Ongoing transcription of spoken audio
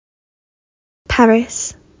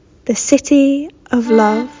Paris, the city of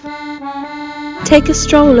love. Take a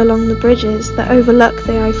stroll along the bridges that overlook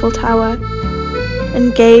the Eiffel Tower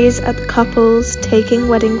and gaze at the couples taking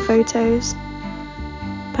wedding photos.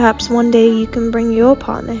 Perhaps one day you can bring your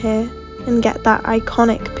partner here and get that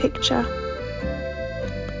iconic picture.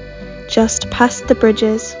 Just past the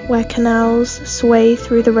bridges where canals sway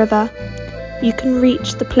through the river, you can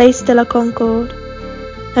reach the Place de la Concorde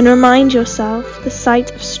and remind yourself the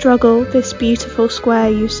site of struggle this beautiful square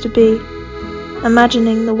used to be,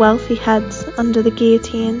 imagining the wealthy heads under the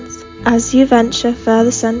guillotines. As you venture further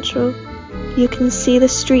central, you can see the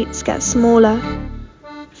streets get smaller,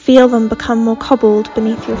 feel them become more cobbled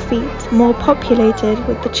beneath your feet, more populated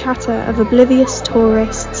with the chatter of oblivious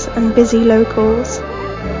tourists and busy locals.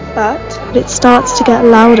 But it starts to get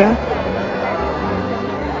louder.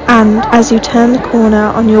 And as you turn the corner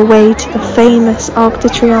on your way to the famous Arc de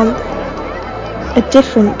Triomphe, a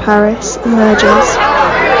different Paris emerges.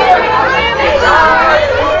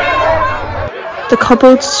 The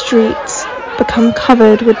cobbled streets become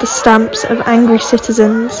covered with the stamps of angry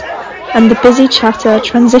citizens, and the busy chatter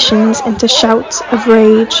transitions into shouts of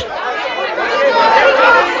rage.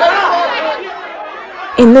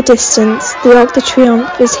 In the distance, the Arc de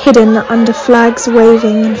Triomphe is hidden under flags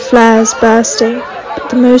waving and flares bursting. But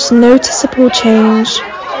the most noticeable change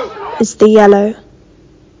is the yellow.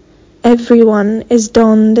 Everyone is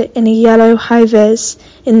donned in a yellow high-vis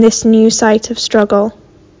in this new site of struggle.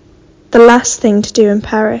 The last thing to do in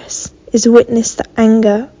Paris is witness the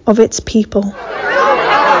anger of its people.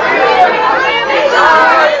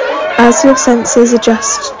 As your senses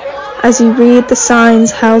adjust, as you read the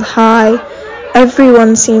signs held high,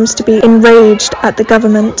 everyone seems to be enraged at the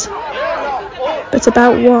government. But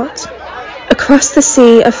about what? Across the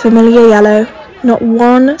sea of familiar yellow, not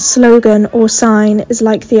one slogan or sign is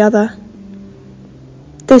like the other.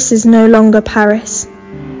 This is no longer Paris,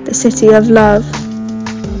 the city of love.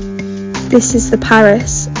 This is the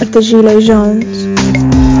Paris of the Gilets Jaunes.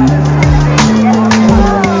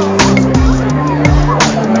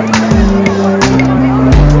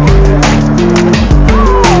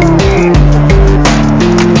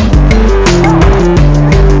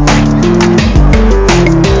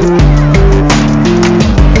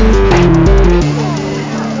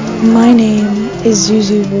 My name is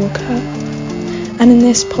Zuzu Walker, and in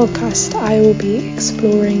this podcast I will be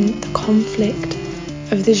exploring the conflict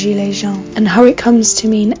of the Gilets Jaunes and how it comes to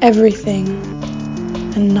mean everything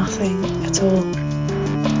and nothing at all.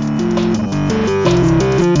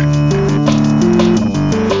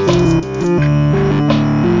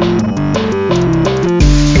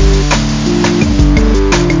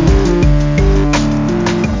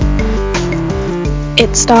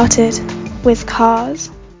 It started with cars.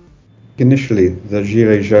 Initially, the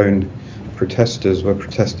Gilets Jaunes protesters were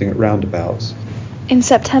protesting at roundabouts. In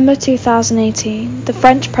September 2018, the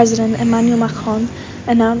French President Emmanuel Macron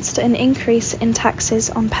announced an increase in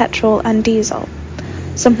taxes on petrol and diesel,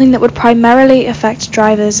 something that would primarily affect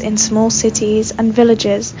drivers in small cities and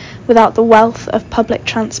villages without the wealth of public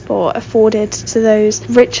transport afforded to those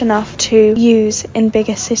rich enough to use in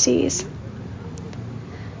bigger cities.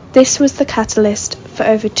 This was the catalyst for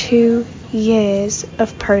over 2 years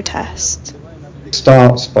of protest. It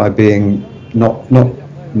starts by being not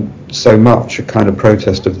so much a kind of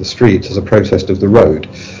protest of the street as a protest of the road.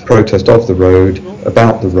 Protest of the road,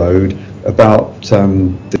 about the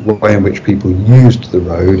way in which people used the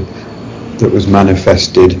road that was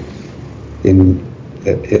manifested in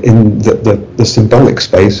the symbolic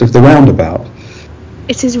space of the roundabout.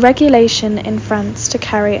 It is regulation in France to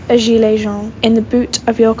carry a gilet jaune in the boot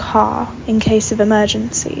of your car in case of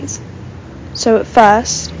emergencies. So at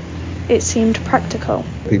first, it seemed practical.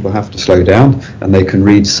 People have to slow down and they can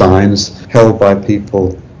read signs held by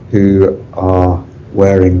people who are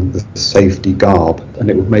wearing the safety garb, and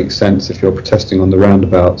it would make sense if you're protesting on the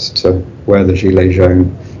roundabouts to wear the gilet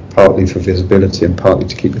jaune, partly for visibility and partly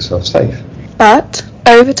to keep yourself safe. But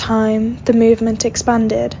over time, the movement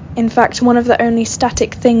expanded. In fact, one of the only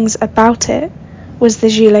static things about it was the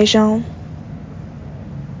gilet jaune.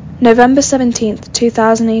 November 17th,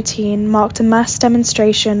 2018 marked a mass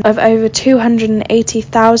demonstration of over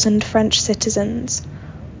 280,000 French citizens,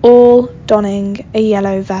 all donning a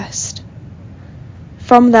yellow vest.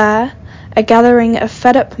 From there, a gathering of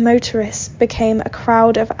fed-up motorists became a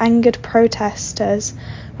crowd of angered protesters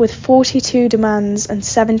with 42 demands and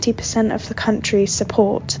 70% of the country's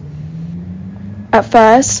support. At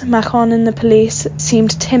first, Macron and the police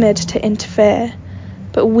seemed timid to interfere,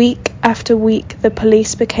 but week after week the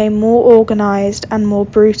police became more organised and more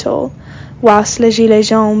brutal, Whilst les Gilets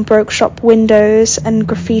jaunes broke shop windows and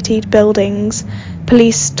graffitied buildings,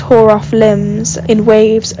 police tore off limbs in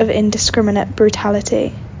waves of indiscriminate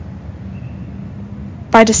brutality.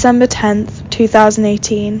 By December 10th,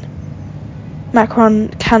 2018, Macron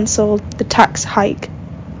cancelled the tax hike,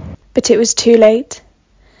 but it was too late.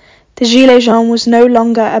 The Gilets jaunes was no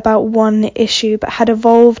longer about one issue, but had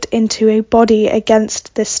evolved into a body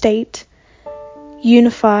against the state,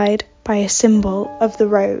 unified by a symbol of the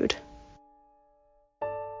road.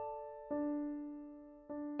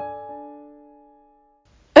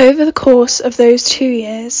 Over the course of those 2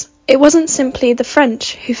 years, it wasn't simply the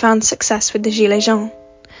French who found success with the Gilets jaunes.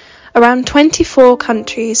 Around 24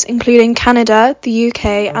 countries, including Canada, the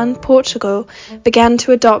UK and Portugal, began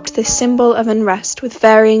to adopt this symbol of unrest with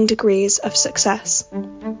varying degrees of success.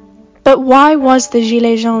 But why was the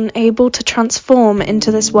Gilets jaunes able to transform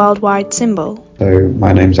into this worldwide symbol? So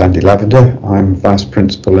my name's Andy Lavender. I'm Vice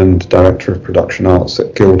Principal and Director of Production Arts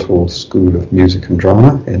at Guildhall School of Music and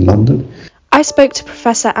Drama in London. I spoke to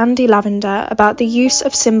Professor Andy Lavender about the use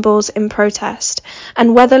of symbols in protest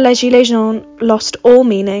and whether les Gilets jaunes lost all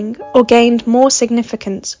meaning or gained more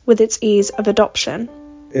significance with its ease of adoption.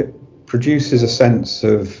 It produces a sense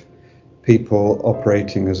of people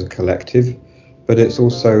operating as a collective, but it's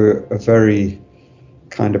also a very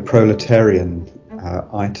kind of proletarian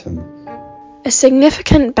item. A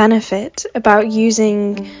significant benefit about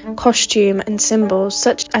using costume and symbols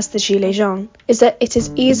such as the Gilets jaunes is that it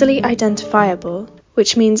is easily identifiable,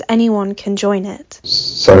 which means anyone can join it.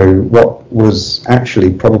 So what was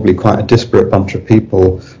actually probably quite a disparate bunch of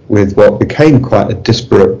people with what became quite a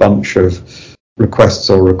disparate bunch of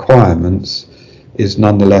requests or requirements is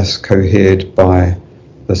nonetheless cohered by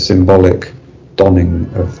the symbolic donning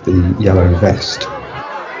of the yellow vest.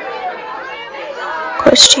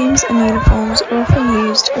 Costumes and uniforms are often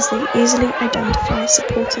used as they easily identify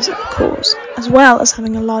supporters of a cause, as well as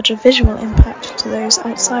having a larger visual impact to those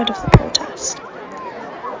outside of the protest.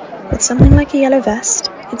 With something like a yellow vest,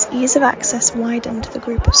 its ease of access widened the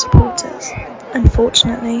group of supporters.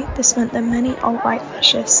 Unfortunately, this meant that many alt-right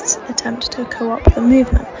fascists attempted to co-opt the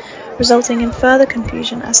movement, resulting in further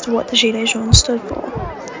confusion as to what the Gilets jaunes stood for.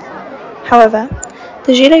 However,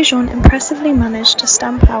 the Gilets jaunes impressively managed to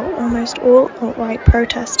stamp out almost all alt-right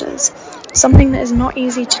protesters, something that is not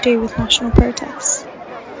easy to do with national protests.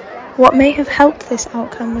 What may have helped this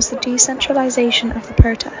outcome was the decentralization of the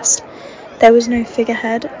protest. There was no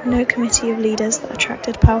figurehead, no committee of leaders that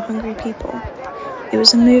attracted power-hungry people. It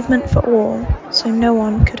was a movement for all, so no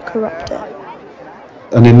one could corrupt it.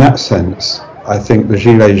 And in that sense, I think the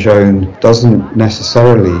Gilets jaunes doesn't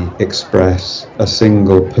necessarily express a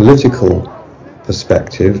single political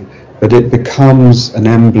perspective, but it becomes an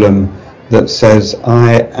emblem that says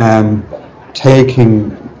I am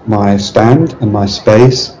taking my stand and my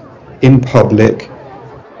space in public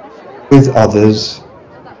with others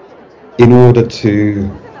in order to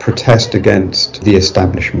protest against the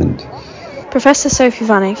establishment. Professor Sophie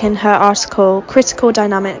Vanek, in her article Critical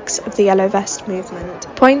Dynamics of the Yellow Vest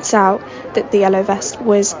Movement, points out that the Yellow Vest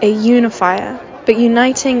was a unifier, but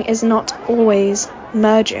uniting is not always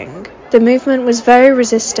merging. The movement was very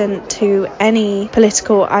resistant to any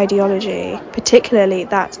political ideology, particularly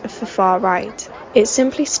that of the far right. It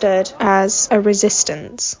simply stood as a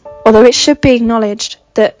resistance. Although it should be acknowledged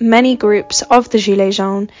that many groups of the Gilets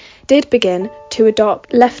jaunes did begin to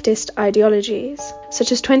adopt leftist ideologies,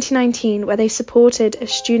 such as 2019, where they supported a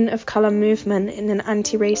student of colour movement in an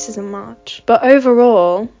anti-racism march. But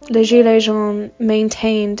overall, the Gilets jaunes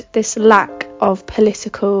maintained this lack of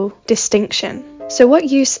political distinction. So what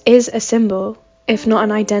use is a symbol, if not an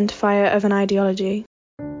identifier of an ideology?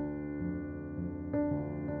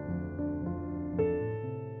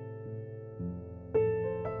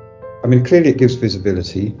 I mean, clearly it gives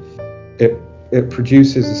visibility. It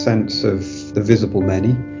produces a sense of the visible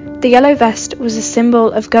many. The yellow vest was a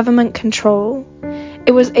symbol of government control.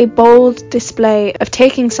 It was a bold display of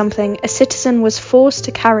taking something a citizen was forced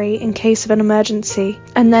to carry in case of an emergency,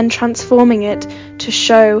 and then transforming it to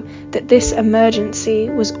show that this emergency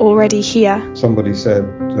was already here. Somebody said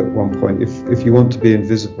at one point, if you want to be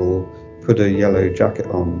invisible, put a yellow jacket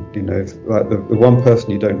on. You know, like the one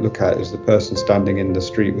person you don't look at is the person standing in the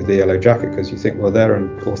street with the yellow jacket, because you think, well, they're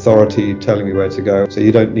an authority telling me where to go, so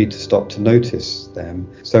you don't need to stop to notice them.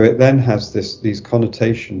 So it then has these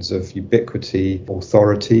connotations of ubiquity,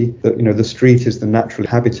 authority, that, you know, the street is the natural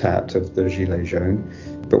habitat of the Gilets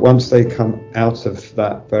jaunes. But once they come out of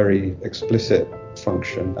that very explicit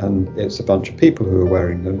function and it's a bunch of people who are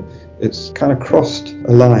wearing them, it's kind of crossed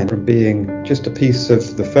a line from being just a piece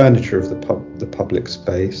of the furniture of the public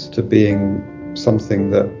space to being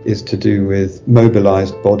something that is to do with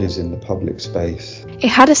mobilised bodies in the public space. It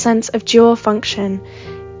had a sense of dual function.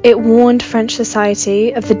 It warned French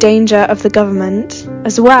society of the danger of the government,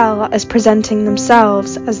 as well as presenting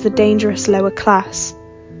themselves as the dangerous lower class,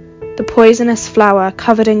 the poisonous flower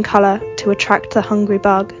covered in colour to attract the hungry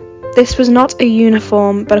bug. This was not a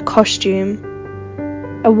uniform but a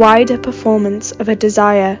costume, a wider performance of a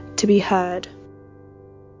desire to be heard.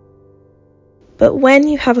 But when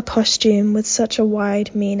you have a costume with such a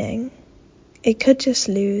wide meaning, it could just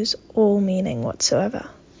lose all meaning whatsoever.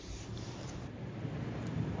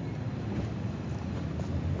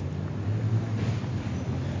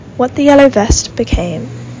 What the yellow vest became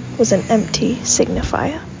was an empty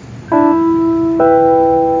signifier.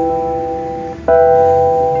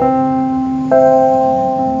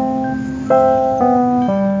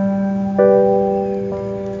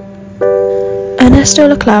 Ernesto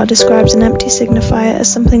Laclau describes an empty signifier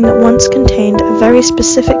as something that once contained a very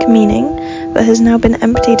specific meaning, but has now been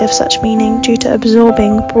emptied of such meaning due to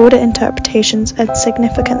absorbing broader interpretations and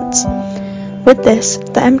significance. With this,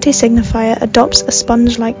 the empty signifier adopts a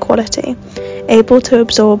sponge-like quality, able to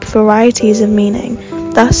absorb varieties of meaning,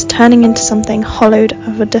 thus turning into something hollowed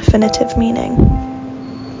of a definitive meaning.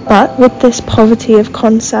 But with this poverty of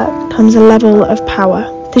concept comes a level of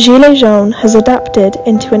power. The gilet jaune has adapted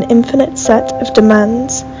into an infinite set of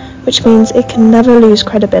demands, which means it can never lose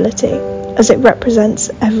credibility, as it represents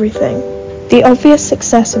everything. The obvious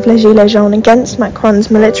success of Les Gilets Jaunes against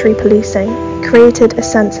Macron's military policing created a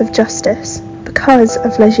sense of justice, because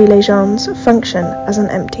of Les Gilets Jaunes' function as an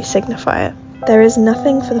empty signifier. There is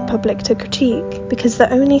nothing for the public to critique, because the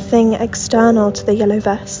only thing external to the yellow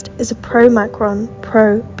vest is a pro-Macron,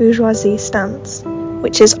 pro-bourgeoisie stance,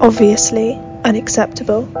 which is obviously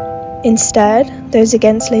unacceptable. Instead, those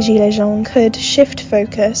against Les Gilets Jaunes could shift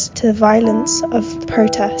focus to the violence of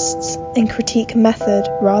protests and critique method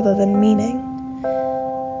rather than meaning.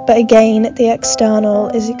 But again, the external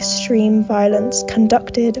is extreme violence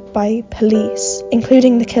conducted by police,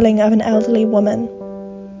 including the killing of an elderly woman.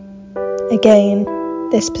 Again,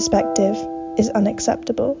 this perspective is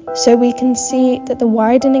unacceptable. So we can see that the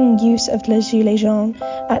widening use of Les Gilets Jaunes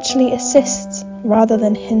actually assists rather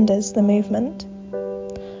than hinders the movement.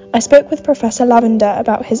 I spoke with Professor Lavender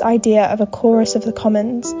about his idea of a chorus of the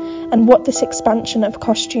commons and what this expansion of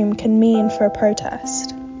costume can mean for a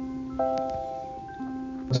protest.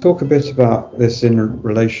 I'll talk a bit about this in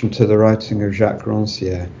relation to the writing of Jacques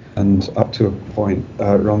Rancière, and up to a point,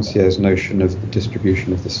 Rancière's notion of the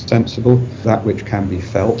distribution of the sensible, that which can be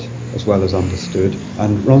felt as well as understood.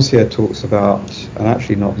 And Rancière talks about, and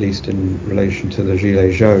actually not least in relation to the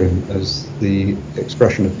Gilets jaunes, as the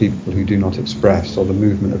expression of people who do not express, or the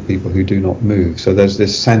movement of people who do not move. So there's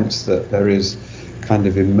this sense that there is kind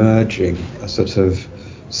of emerging a sort of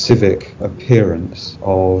civic appearance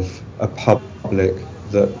of a public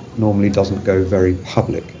that normally doesn't go very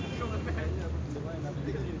public.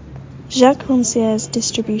 Jacques Rancière's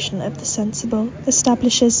distribution of the sensible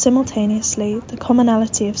establishes simultaneously the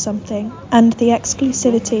commonality of something and the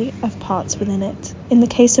exclusivity of parts within it. In the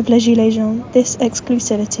case of Les Gilets Jaunes, this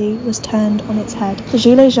exclusivity was turned on its head. The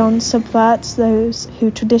Gilets Jaunes subverts those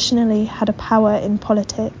who traditionally had a power in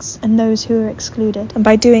politics and those who are excluded, and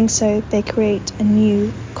by doing so they create a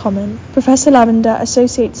new common. Professor Lavender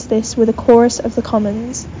associates this with a chorus of the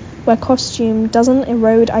commons, where costume doesn't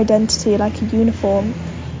erode identity like a uniform,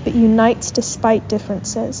 but unites despite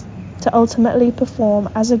differences, to ultimately perform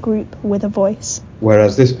as a group with a voice.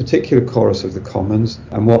 Whereas this particular chorus of the commons,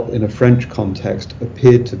 and what in a French context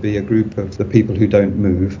appeared to be a group of the people who don't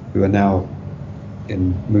move, who are now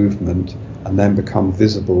in movement, and then become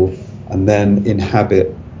visible, and then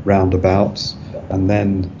inhabit roundabouts, and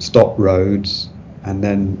then stop roads, and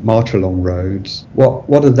then march along roads.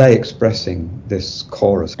 What are they expressing, this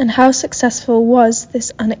chorus? And how successful was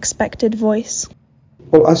this unexpected voice?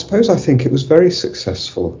 Well, I think it was very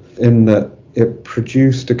successful in that it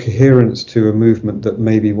produced a coherence to a movement that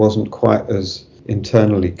maybe wasn't quite as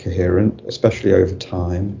internally coherent, especially over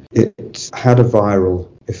time. It had a viral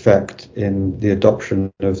effect in the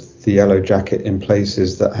adoption of the yellow jacket in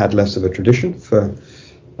places that had less of a tradition for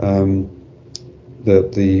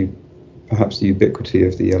perhaps the ubiquity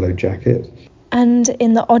of the yellow jacket. And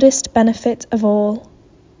in the oddest benefit of all,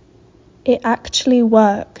 it actually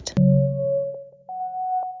worked.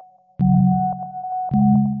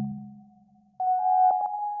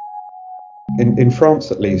 In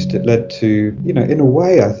France, at least, it led to, in a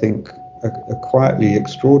way, I think, a quietly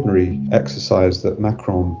extraordinary exercise that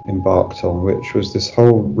Macron embarked on, which was this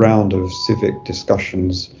whole round of civic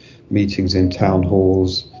discussions, meetings in town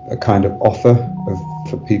halls, a kind of offer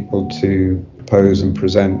for people to propose and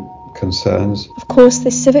present concerns. Of course,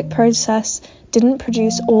 this civic process didn't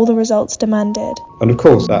produce all the results demanded. And of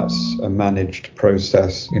course, that's a managed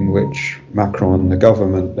process in which Macron and the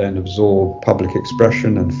government then absorb public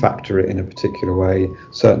expression and factor it in a particular way.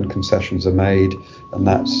 Certain concessions are made, and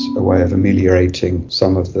that's a way of ameliorating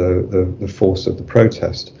some of the force of the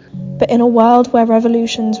protest. But in a world where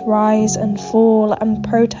revolutions rise and fall and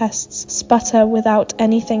protests sputter without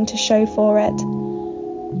anything to show for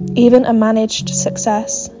it, even a managed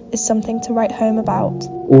success is something to write home about.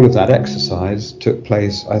 All of that exercise took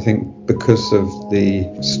place, I think, because of the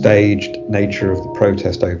staged nature of the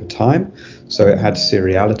protest over time. So it had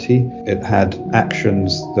seriality, it had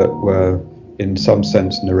actions that were in some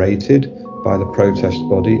sense narrated by the protest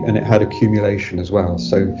body, and it had accumulation as well.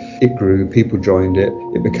 So it grew, people joined it,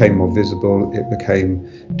 it became more visible, it became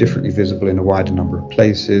differently visible in a wider number of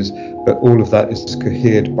places, but all of that is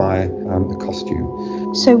cohered by the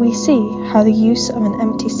costume. So we see how the use of an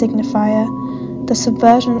empty signifier, the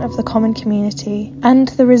subversion of the common community, and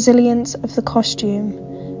the resilience of the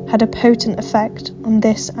costume had a potent effect on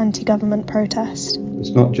this anti-government protest. It's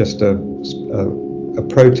not just a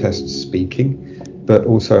protest speaking, but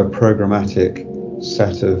also a programmatic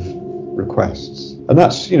set of requests. And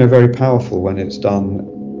that's, very powerful when it's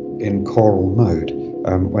done in choral mode,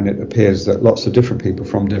 when it appears that lots of different people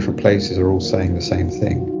from different places are all saying the same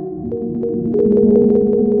thing.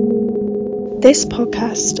 This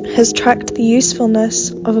podcast has tracked the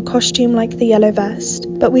usefulness of a costume like the yellow vest,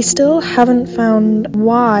 but we still haven't found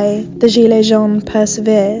why the Gilets jaunes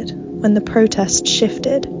persevered when the protest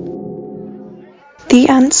shifted. The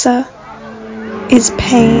answer is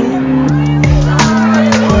pain.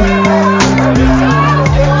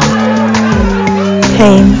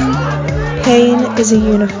 Pain is a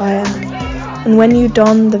unifier, and when you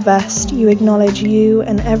don the vest, you acknowledge you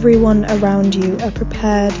and everyone around you are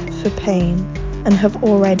prepared for pain and have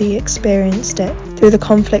already experienced it through the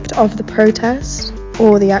conflict of the protest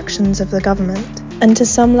or the actions of the government. And to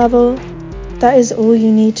some level, that is all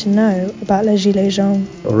you need to know about Les Gilets jaunes.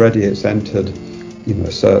 Already it's entered,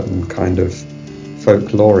 a certain kind of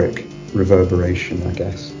folkloric reverberation, I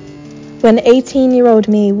guess. When 18-year-old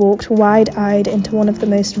me walked wide-eyed into one of the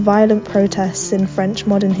most violent protests in French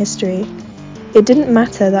modern history, it didn't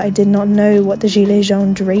matter that I did not know what the Gilets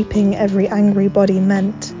jaunes draping every angry body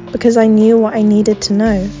meant, because I knew what I needed to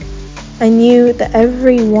know. I knew that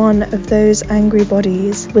every one of those angry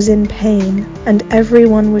bodies was in pain, and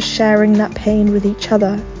everyone was sharing that pain with each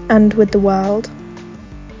other and with the world.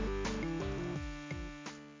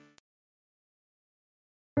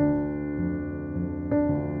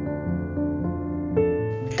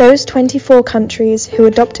 Those 24 countries who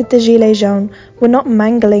adopted the Gilets jaunes were not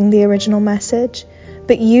mangling the original message,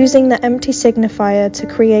 but using the empty signifier to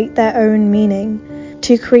create their own meaning,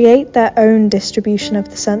 to create their own distribution of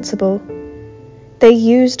the sensible. They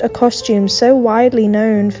used a costume so widely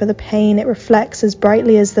known for the pain it reflects as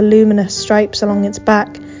brightly as the luminous stripes along its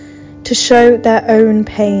back, to show their own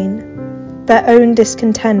pain, their own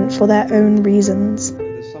discontent for their own reasons.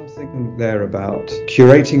 There's something there about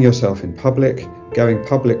curating yourself in public, going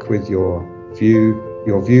public with your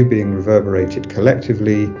view being reverberated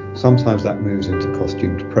collectively. Sometimes that moves into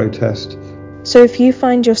costumed protest. So if you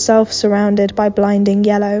find yourself surrounded by blinding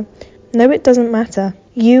yellow, no, it doesn't matter.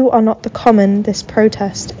 You are not the common this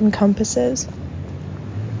protest encompasses.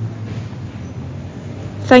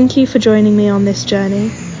 Thank you for joining me on this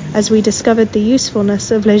journey as we discovered the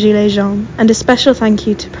usefulness of Les Gilets jaunes, and a special thank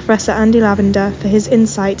you to Professor Andy Lavender for his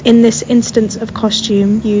insight in this instance of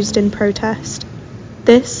costume used in protest.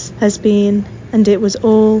 This has been And It Was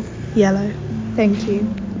All Yellow. Thank you.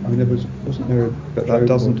 Wasn't there, but that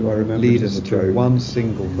doesn't lead us to one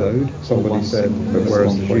single mode. Somebody said that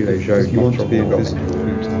whereas the Gilets jaunes, if you want to be invisible,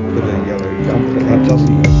 put a yellow jumper. That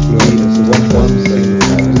doesn't lead us to one single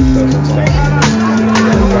mode. Person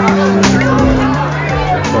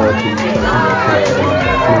authorities taking their telephones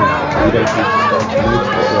and fleeing. You don't need to start to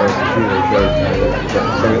notice, whereas the Gilets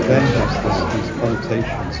jaunes, so it then has these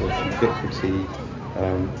connotations of ubiquity.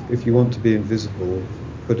 If you want to be invisible,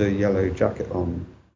 put a yellow jacket on.